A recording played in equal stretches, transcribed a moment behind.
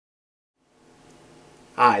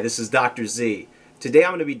Hi, this is Dr. Z. Today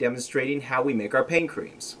I'm going to be demonstrating how we make our pain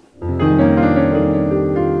creams.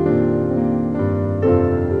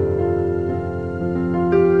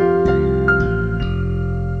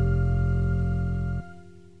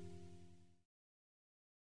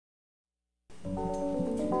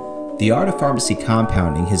 The art of pharmacy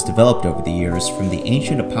compounding has developed over the years, from the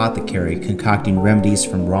ancient apothecary concocting remedies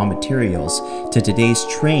from raw materials to today's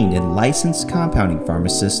trained and licensed compounding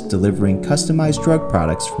pharmacists delivering customized drug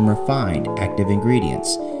products from refined active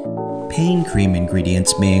ingredients. Pain cream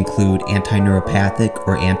ingredients may include anti-neuropathic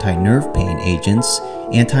or anti-nerve pain agents,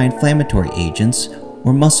 anti-inflammatory agents,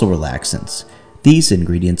 or muscle relaxants. These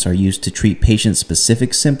ingredients are used to treat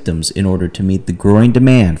patient-specific symptoms in order to meet the growing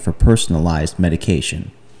demand for personalized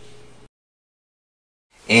medication.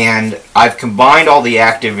 And I've combined all the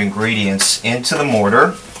active ingredients into the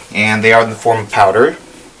mortar, and they are in the form of powder.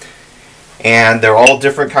 And they're all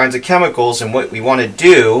different kinds of chemicals, and what we want to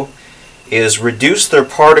do is reduce their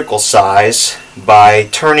particle size by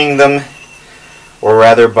turning them, or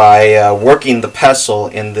rather by working the pestle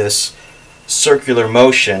in this circular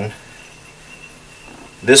motion.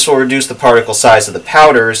 This will reduce the particle size of the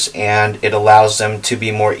powders, and it allows them to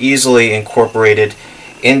be more easily incorporated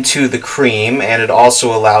into the cream, and it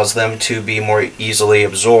also allows them to be more easily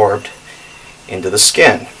absorbed into the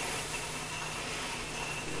skin.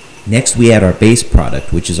 Next, we add our base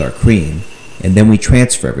product, which is our cream, and then we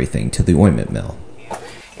transfer everything to the ointment mill.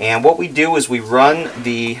 And what we do is we run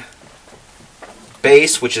the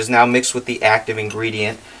base, which is now mixed with the active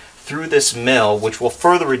ingredient, through this mill, which will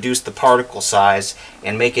further reduce the particle size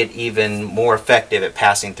and make it even more effective at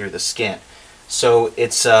passing through the skin. So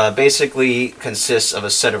it's basically consists of a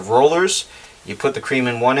set of rollers. You put the cream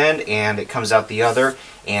in one end and it comes out the other,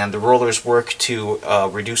 and the rollers work to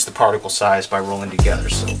reduce the particle size by rolling together.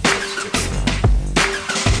 So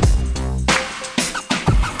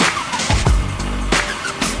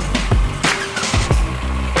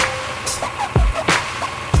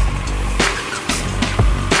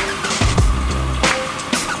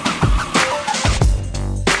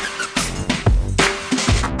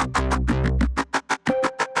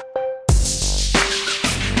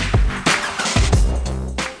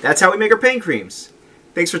that's how we make our pain creams.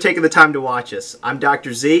 Thanks for taking the time to watch us. I'm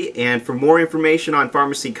Dr. Z, and for more information on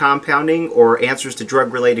pharmacy compounding or answers to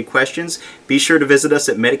drug-related questions, be sure to visit us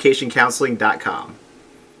at medicationcounseling.com.